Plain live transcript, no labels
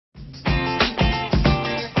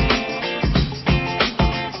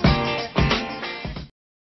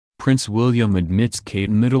Prince William admits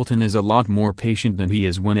Kate Middleton is a lot more patient than he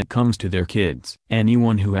is when it comes to their kids.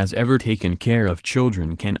 Anyone who has ever taken care of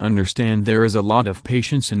children can understand there is a lot of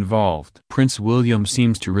patience involved. Prince William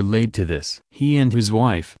seems to relate to this. He and his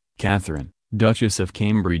wife, Catherine, Duchess of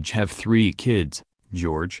Cambridge, have 3 kids,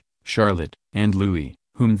 George, Charlotte, and Louis,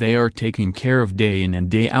 whom they are taking care of day in and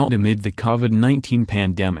day out amid the COVID-19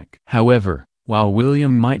 pandemic. However, while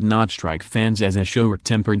William might not strike fans as a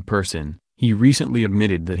short-tempered person, he recently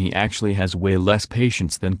admitted that he actually has way less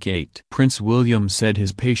patience than Kate. Prince William said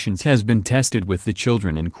his patience has been tested with the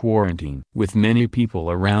children in quarantine. With many people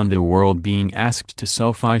around the world being asked to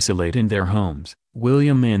self-isolate in their homes,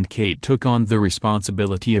 William and Kate took on the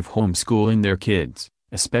responsibility of homeschooling their kids,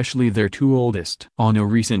 especially their 2 oldest. On a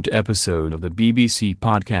recent episode of the BBC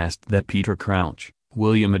podcast That Peter Crouch,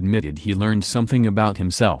 William admitted he learned something about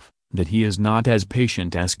himself, that he is not as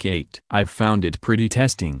patient as Kate. "I've found it pretty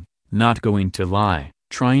testing, not going to lie,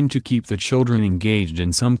 trying to keep the children engaged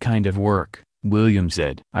in some kind of work," William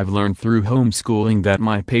said. "I've learned through homeschooling that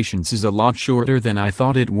my patience is a lot shorter than I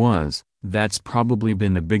thought it was. That's probably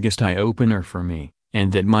been the biggest eye-opener for me,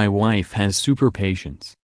 and that my wife has super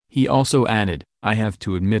patience." He also added, "I have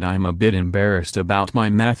to admit I'm a bit embarrassed about my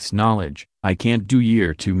maths knowledge. I can't do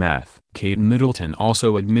year 2 math." Kate Middleton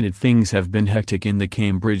also admitted things have been hectic in the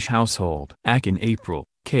Cambridge household. Back in April,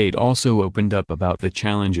 Kate also opened up about the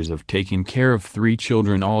challenges of taking care of 3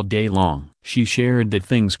 children all day long. She shared that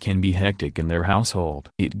things can be hectic in their household.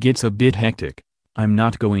 "It gets a bit hectic, I'm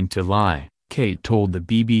not going to lie," Kate told the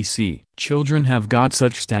BBC. "Children have got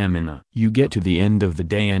such stamina. You get to the end of the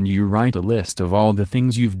day and you write a list of all the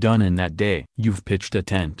things you've done in that day. You've pitched a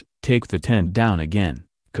tent, take the tent down again,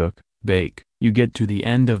 cook, bake. You get to the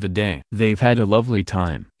end of the day. They've had a lovely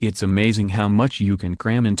time. It's amazing how much you can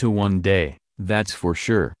cram into one day, that's for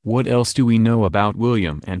sure." What else do we know about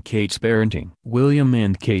William and Kate's parenting? William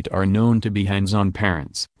and Kate are known to be hands-on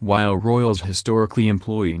parents. While royals historically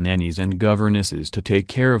employ nannies and governesses to take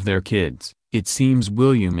care of their kids, it seems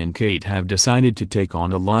William and Kate have decided to take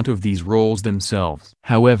on a lot of these roles themselves.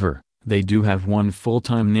 However, they do have one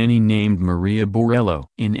full-time nanny named Maria Borello.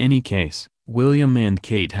 In any case, William and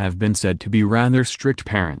Kate have been said to be rather strict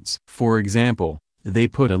parents. For example, they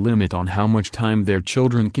put a limit on how much time their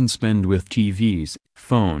children can spend with TVs,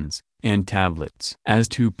 phones, and tablets. As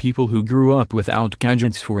to people who grew up without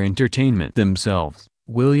gadgets for entertainment themselves,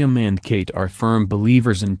 William and Kate are firm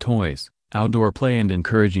believers in toys, outdoor play and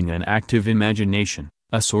encouraging an active imagination,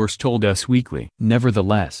 a source told Us Weekly.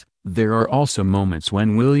 Nevertheless, there are also moments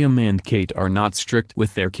when William and Kate are not strict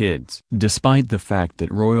with their kids. Despite the fact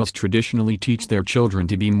that royals traditionally teach their children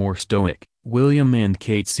to be more stoic, William and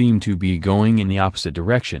Kate seem to be going in the opposite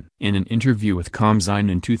direction. In an interview with Comzine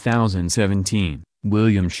in 2017,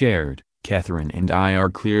 William shared, "Catherine and I are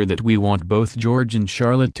clear that we want both George and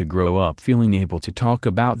Charlotte to grow up feeling able to talk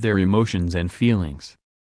about their emotions and feelings.